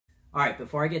All right,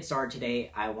 before I get started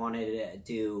today, I wanted to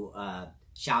do a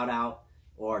shout out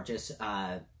or just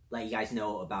let you guys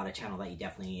know about a channel that you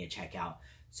definitely need to check out.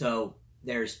 So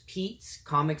there's Pete's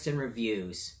Comics and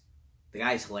Reviews. The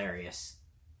guy's hilarious.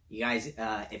 You guys,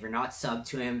 if you're not subbed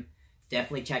to him,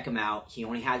 definitely check him out. He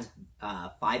only has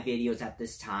 5 videos at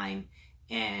this time,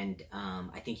 and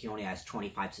I think he only has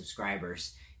 25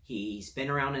 subscribers. He's been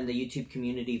around in the YouTube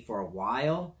community for a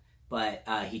while, but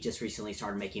he just recently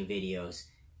started making videos,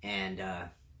 and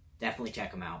definitely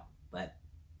check him out. But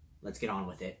let's get on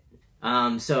with it.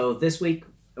 So this week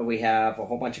we have a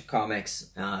whole bunch of comics,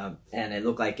 and it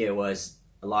looked like it was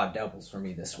a lot of doubles for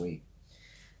me this week.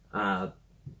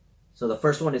 So the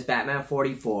first one is Batman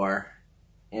 44,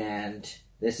 and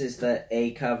this is the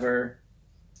A cover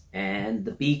and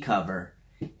the B cover.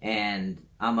 And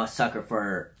I'm a sucker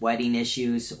for wedding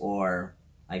issues, or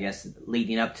I guess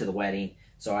leading up to the wedding.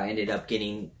 So I ended up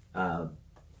getting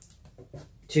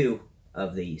 2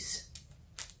 of these.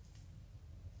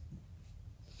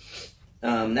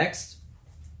 Next,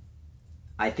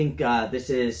 I think this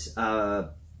is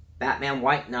Batman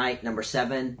White Knight number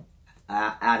 7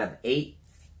 out of 8.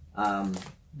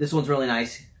 This one's really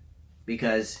nice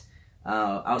because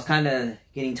I was kind of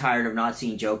getting tired of not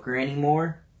seeing Joker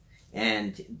anymore.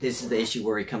 And this is the issue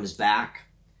where he comes back.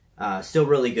 Still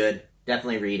really good.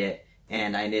 Definitely read it.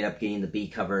 And I ended up getting the B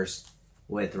covers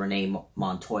with Renee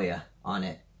Montoya on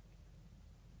it.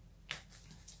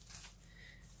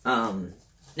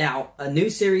 Now, a new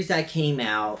series that came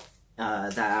out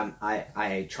that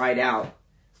I tried out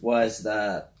was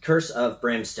the Curse of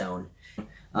Brimstone.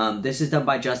 This is done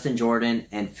by Justin Jordan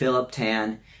and Philip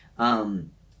Tan. I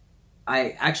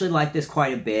actually like this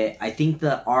quite a bit. I think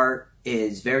the art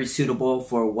is very suitable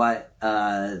for what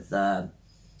the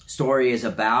story is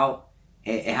about.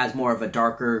 It has more of a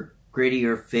darker,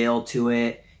 grittier feel to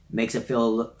it. Makes it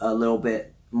feel a little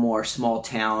bit more small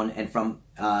town, and from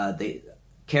the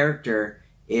character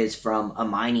is from a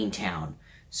mining town.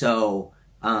 So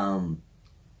I'm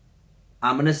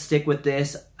gonna stick with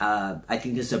this. I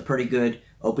think this is a pretty good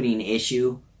opening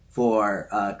issue for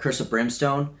Curse of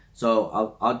Brimstone.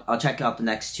 So I'll check out the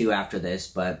next 2 after this,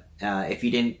 but if you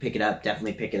didn't pick it up,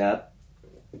 definitely pick it up.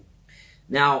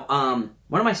 Now,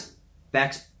 one of my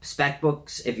spec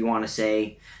books, if you want to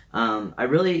say, I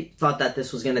really thought that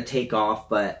this was going to take off,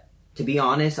 but to be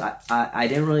honest, I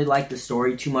didn't really like the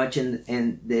story too much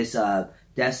in this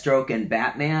Deathstroke and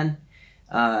Batman.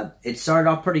 It started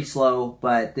off pretty slow,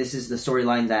 but this is the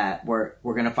storyline that we're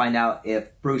going to find out if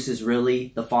Bruce is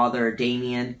really the father of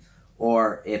Damian,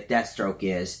 or if Deathstroke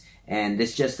is. And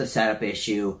this is just a setup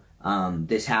issue.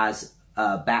 This has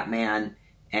Batman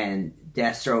and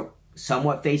Deathstroke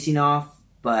somewhat facing off,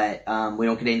 but we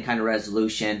don't get any kind of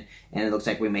resolution, and it looks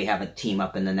like we may have a team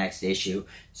up in the next issue.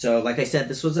 So like I said,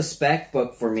 this was a spec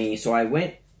book for me, so I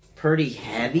went pretty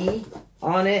heavy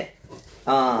on it.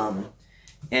 And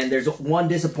there's one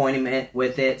disappointment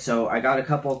with it, so I got a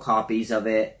couple of copies of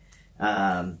it.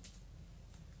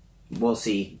 We'll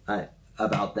see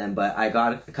about them, but I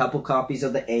got a couple copies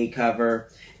of the A cover,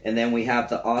 and then we have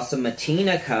the awesome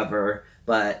Matina cover.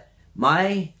 But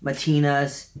my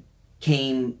Matinas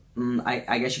came,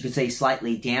 I guess you could say,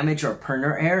 slightly damaged or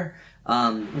printer error,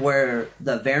 where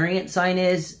the variant sign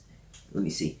is. Let me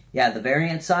see. Yeah, the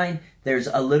variant sign, there's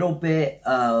a little bit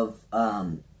of,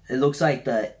 it looks like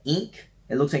the ink,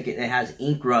 it looks like it has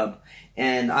ink rub,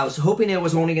 and I was hoping it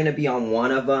was only going to be on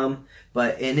one of them,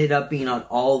 but it ended up being on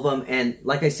all of them. And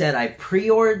like I said, I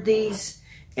pre-ordered these,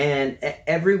 and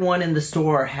everyone in the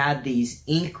store had these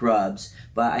ink rubs,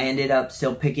 but I ended up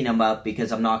still picking them up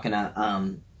because I'm not going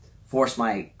to force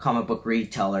my comic book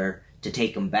retailer to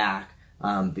take them back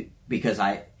because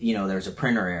there's a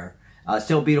printer error.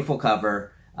 Still beautiful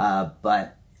cover,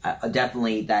 but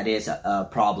definitely that is a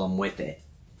problem with it.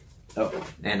 Oh,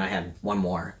 and I had one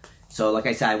more. So like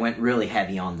I said, I went really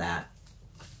heavy on that.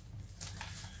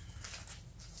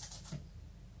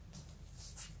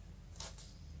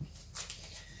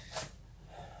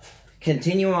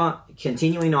 Continuing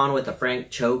on with the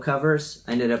Frank Cho covers,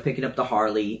 I ended up picking up the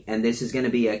Harley, and this is going to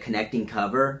be a connecting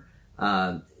cover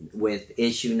with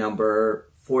issue number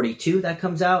 42 that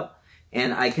comes out.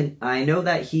 And I know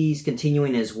that he's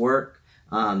continuing his work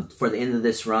for the end of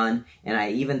this run, and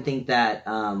I even think that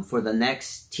for the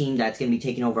next team that's going to be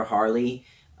taking over Harley,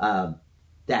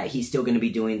 that he's still going to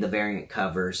be doing the variant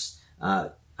covers.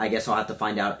 I guess I'll have to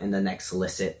find out in the next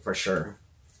solicit for sure.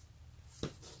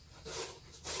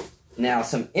 Now,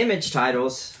 some image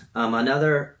titles.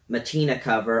 Another Matina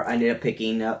cover I ended up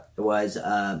picking up was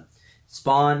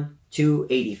Spawn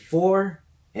 284,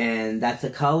 and that's the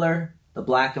color, the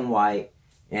black and white,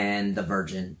 and the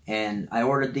Virgin. And I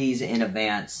ordered these in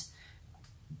advance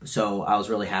So I was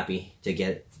really happy to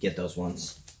get those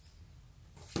ones.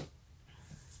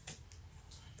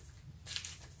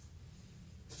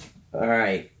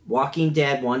 Alright, Walking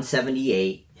Dead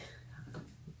 178.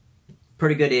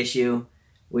 Pretty good issue.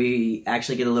 We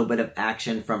actually get a little bit of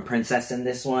action from Princess in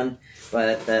this one.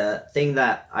 But the thing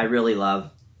that I really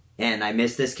love, and I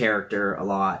miss this character a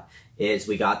lot, is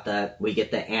we get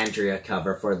the Andrea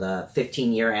cover for the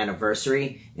 15-year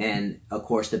anniversary, and of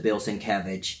course the Bill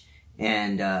Sienkiewicz.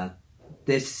 And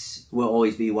this will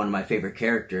always be one of my favorite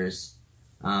characters.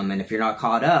 And if you're not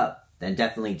caught up, then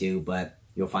definitely do, but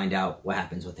you'll find out what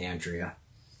happens with Andrea.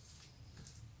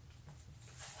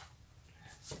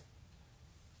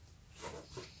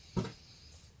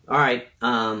 Alright,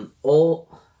 all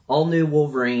new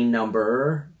Wolverine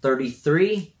number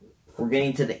 33. We're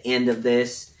getting to the end of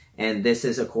this, and this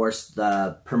is, of course,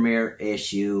 the premiere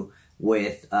issue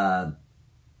with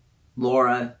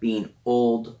Laura being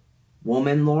old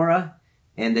woman Laura,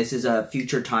 and this is a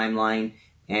future timeline,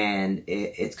 and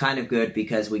it's kind of good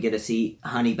because we get to see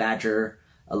Honey Badger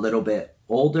a little bit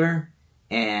older,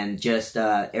 and just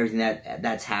everything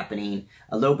that's happening.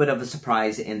 A little bit of a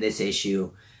surprise in this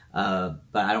issue, but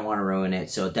I don't want to ruin it,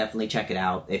 so definitely check it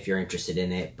out if you're interested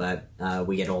in it. But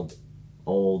we get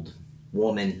old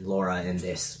woman Laura in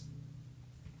this.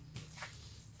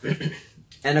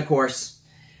 And of course,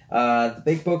 the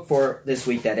big book for this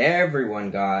week that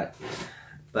everyone got,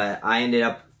 but I ended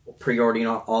up pre-ordering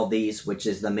all these, which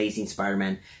is the Amazing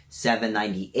Spider-Man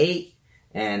 798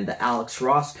 and the Alex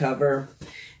Ross cover.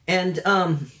 And,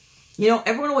 you know,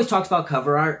 everyone always talks about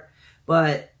cover art,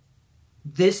 but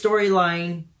this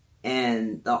storyline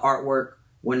and the artwork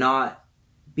would not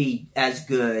be as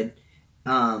good.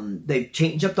 They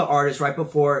changed up the artist right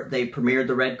before they premiered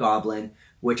the Red Goblin,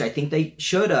 which I think they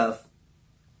should have.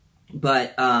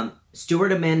 But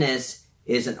Stuart Jimenez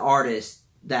is an artist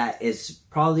that is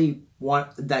probably one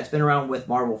that's been around with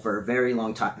Marvel for a very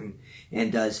long time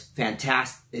and does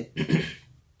fantastic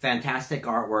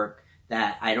artwork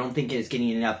that I don't think is getting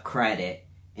enough credit.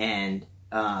 And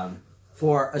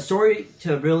for a story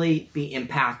to really be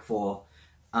impactful,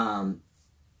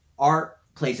 art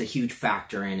plays a huge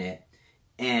factor in it.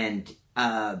 And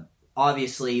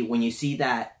obviously, when you see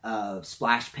that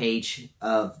splash page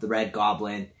of the Red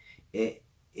Goblin,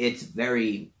 it's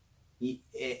very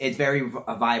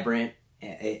vibrant.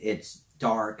 It's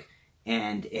dark,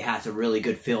 and it has a really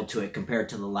good feel to it compared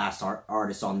to the last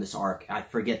artist on this arc. I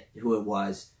forget who it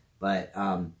was, but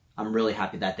I'm really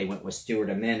happy that they went with Stuart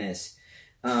Jimenez.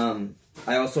 I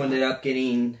also ended up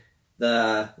getting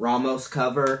the Ramos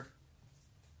cover.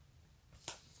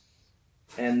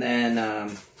 And then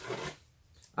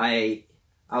I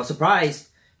was surprised,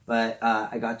 but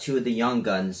I got two of the Young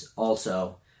Guns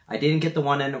also. I didn't get the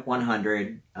 1 in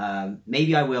 100.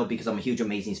 Maybe I will because I'm a huge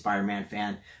Amazing Spider-Man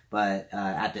fan, but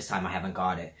at this time I haven't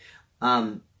got it.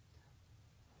 One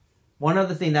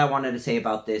other thing that I wanted to say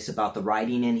about this, about the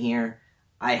writing in here,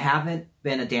 I haven't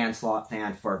been a Dan Slott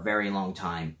fan for a very long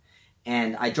time.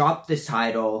 And I dropped this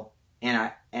title,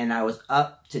 and I was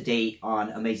up to date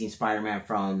on Amazing Spider-Man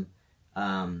from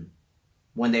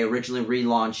when they originally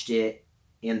relaunched it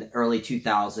in the early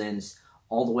 2000s,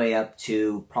 all the way up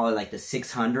to probably like the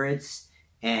 600s,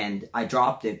 and I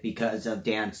dropped it because of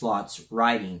Dan Slott's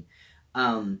writing.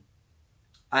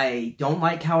 I don't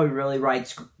like how he really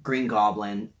writes Green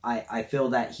Goblin. I feel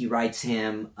that he writes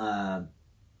him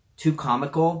too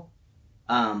comical.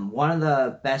 One of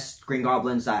the best Green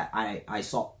Goblins that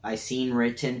I seen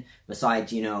written,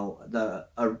 besides, you know,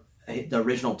 the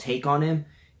original take on him,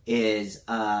 is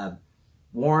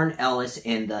Warren Ellis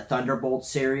in the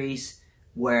Thunderbolts series,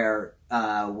 where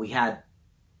we had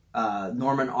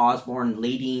Norman Osborn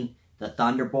leading the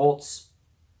Thunderbolts,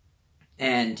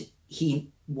 and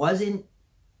he wasn't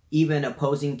even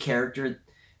opposing character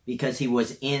because he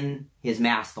was in his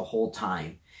mask the whole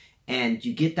time. And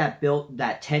you get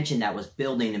that tension that was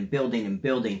building and building and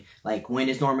building. Like, when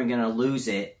is Norman going to lose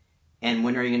it? And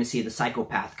when are you going to see the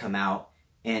psychopath come out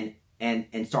and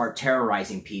start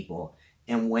terrorizing people?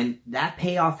 And when that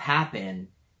payoff happened,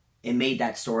 it made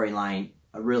that storyline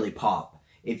really pop.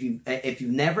 If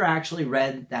you've never actually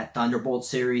read that Thunderbolt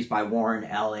series by Warren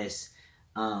Ellis,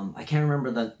 I can't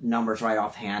remember the numbers right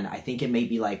offhand. I think it may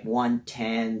be like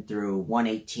 110 through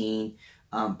 118.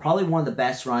 Probably one of the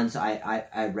best runs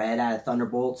I read out of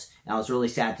Thunderbolts, and I was really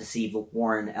sad to see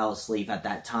Warren Ellis leave at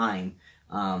that time.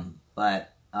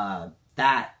 But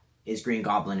that is Green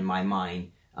Goblin in my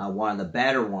mind. One of the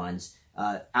better ones.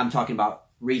 I'm talking about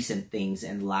recent things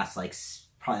in the last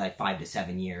probably 5 to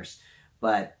 7 years.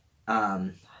 But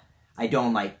I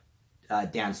don't like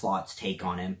Dan Slott's take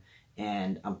on him,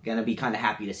 and I'm going to be kind of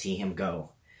happy to see him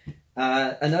go.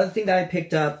 Another thing that I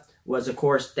picked up was, of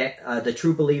course, the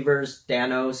True Believers,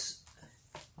 Thanos.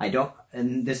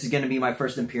 And this is going to be my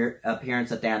first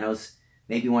appearance of Thanos.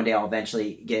 Maybe one day I'll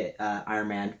eventually get Iron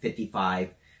Man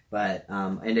 55, but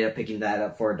I ended up picking that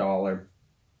up for $1.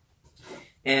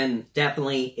 And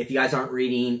definitely, if you guys aren't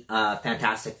reading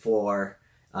Fantastic Four,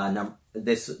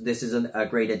 this is a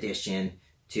great addition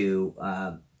to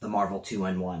the Marvel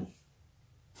 2-in-1.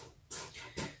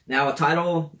 Now, a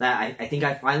title that I think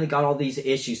I finally got all these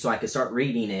issues so I could start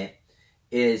reading it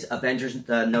is Avengers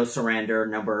No Surrender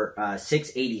number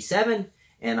 687,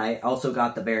 and I also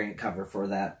got the variant cover for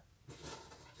that.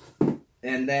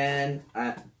 And then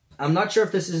I'm not sure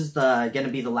if this is going to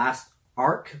be the last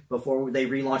arc before they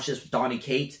relaunch this with Donny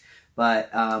Cates, but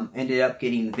ended up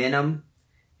getting Venom,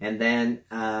 and then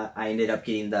I ended up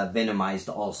getting the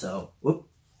Venomized also. Whoop.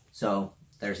 So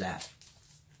there's that.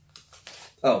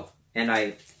 Oh, and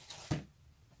I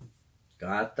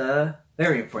got the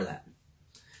variant for that.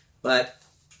 But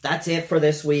that's it for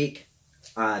this week.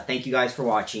 Thank you guys for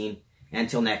watching.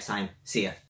 Until next time, see ya.